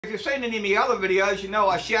if you've seen any of my other videos, you know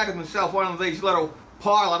I shouted myself one of these little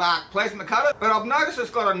pilot arc plasma cutters, but I've noticed it's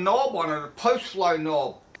got a knob on it, a post flow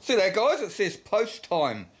knob. See that, guys? It says post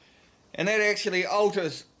time, and that actually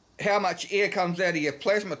alters how much air comes out of your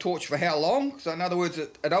plasma torch for how long. So in other words,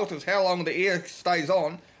 it alters how long the air stays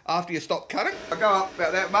on after you stop cutting. I go up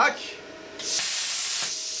about that much.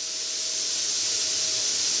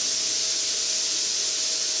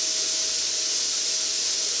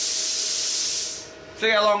 See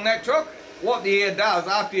how long that took? What the air does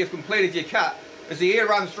after you've completed your cut is the air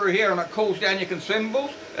runs through here and it cools down your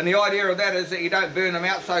consumables, and the idea of that is that you don't burn them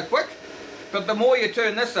out so quick. But the more you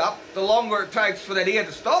turn this up, the longer it takes for that air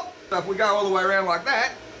to stop. So if we go all the way around like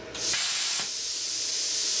that,